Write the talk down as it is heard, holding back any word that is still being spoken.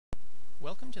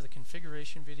Welcome to the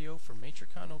configuration video for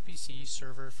MatrikonOPC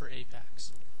Server for APACS.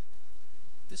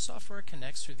 This software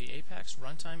connects through the APACS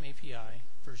Runtime API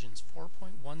versions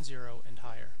 4.10 and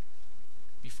higher.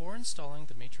 Before installing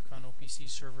the MatrikonOPC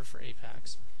Server for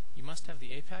APACS, you must have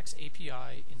the APACS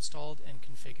API installed and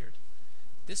configured.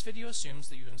 This video assumes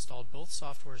that you've installed both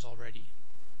softwares already.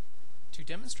 To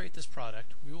demonstrate this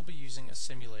product, we will be using a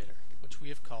simulator, which we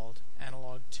have called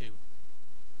Analog 2.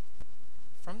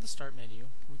 From the Start menu,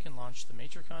 we can launch the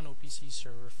MatrikonOPC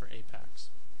Server for APACS.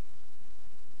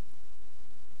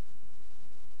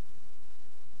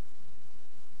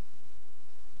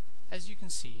 As you can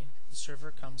see, the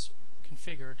server comes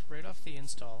configured right off the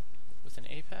install with an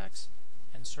APACS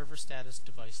and server status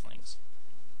device links.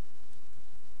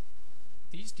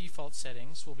 These default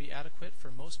settings will be adequate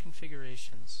for most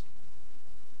configurations.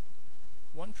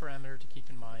 One parameter to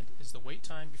keep in mind is the wait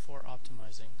time before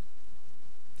optimizing.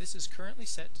 This is currently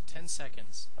set to 10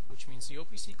 seconds, which means the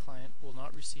OPC client will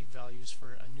not receive values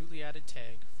for a newly added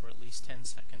tag for at least 10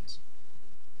 seconds.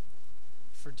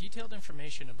 For detailed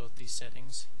information about these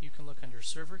settings, you can look under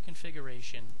Server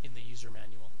Configuration in the user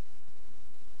manual.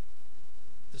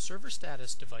 The server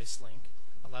status device link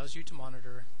allows you to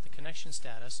monitor the connection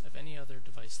status of any other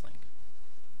device link.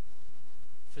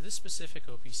 For this specific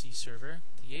OPC server,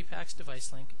 the APACS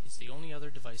device link is the only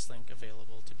other device link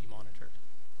available to be monitored.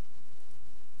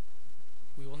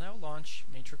 We will now launch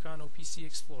MatrikonOPC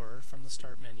Explorer from the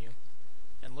Start menu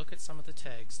and look at some of the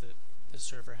tags that the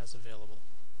server has available.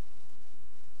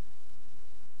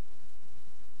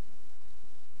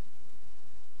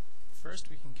 First,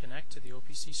 we can connect to the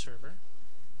OPC server,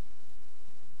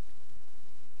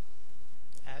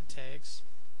 add tags,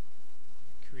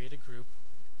 create a group,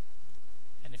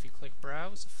 and if you click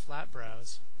Browse, Flat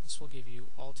Browse, this will give you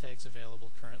all tags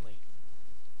available currently.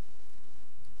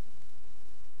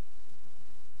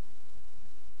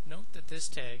 Note that this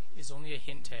tag is only a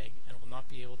hint tag and will not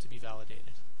be able to be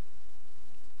validated.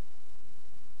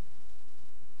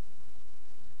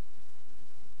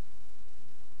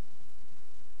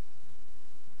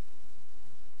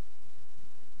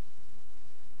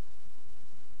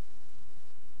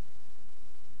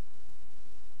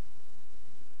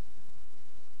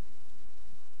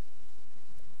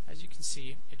 As you can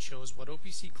see, it shows what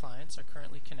OPC clients are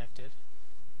currently connected,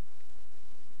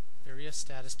 various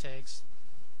status tags,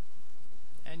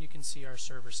 and you can see our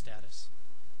server status.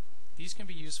 These can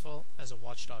be useful as a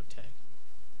watchdog tag.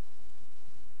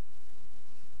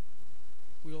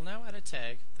 We will now add a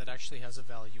tag that actually has a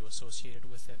value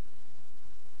associated with it.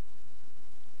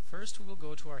 First, we will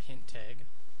go to our hint tag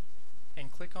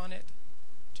and click on it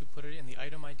to put it in the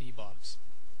item ID box.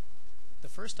 The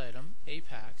first item,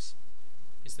 APACS,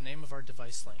 is the name of our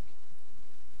device link.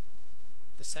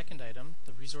 The second item,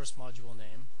 the resource module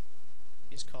name,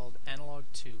 is called Analog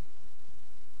 2.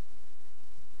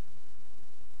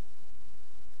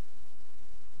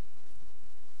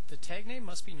 The tag name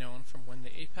must be known from when the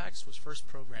APACS was first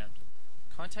programmed.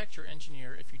 Contact your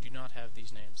engineer if you do not have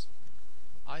these names.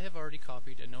 I have already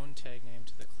copied a known tag name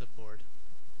to the clipboard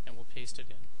and will paste it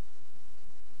in.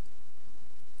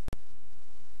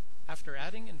 After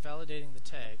adding and validating the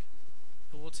tag,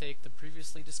 it will take the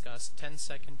previously discussed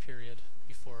 10-second period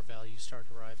before values start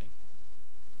arriving.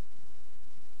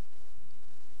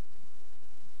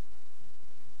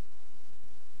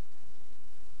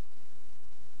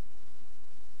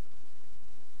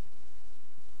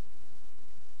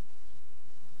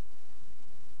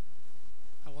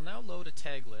 I will now load a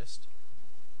tag list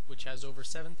which has over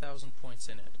 7,000 points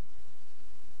in it.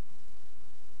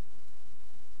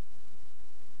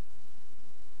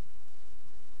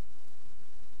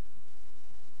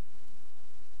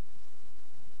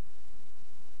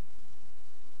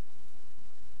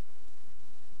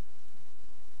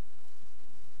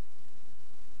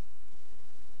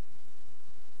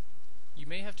 You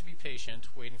may have to be patient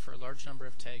waiting for a large number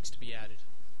of tags to be added.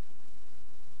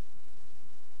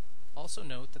 Also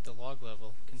note that the log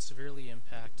level can severely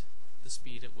impact the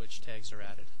speed at which tags are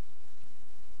added.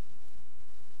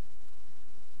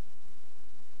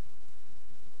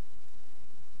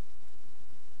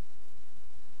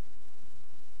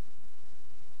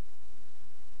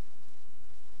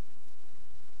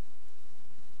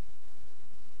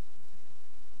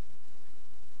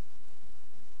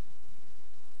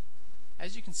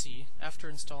 As you can see, after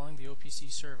installing the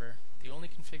OPC server, the only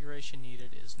configuration needed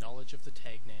is knowledge of the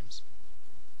tag names.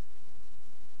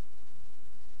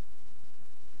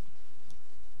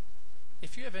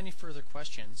 If you have any further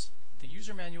questions, the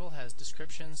user manual has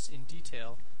descriptions in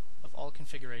detail of all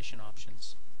configuration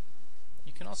options.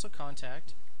 You can also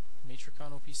contact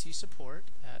MatrikonOPC support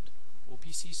at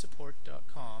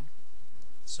opcsupport.com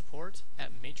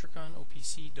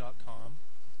support@MatrikonOPC.com,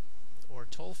 or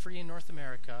toll-free in North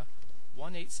America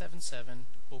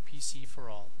 1-877-OPC for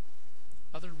all.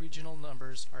 Other regional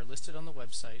numbers are listed on the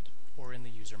website or in the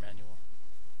user manual.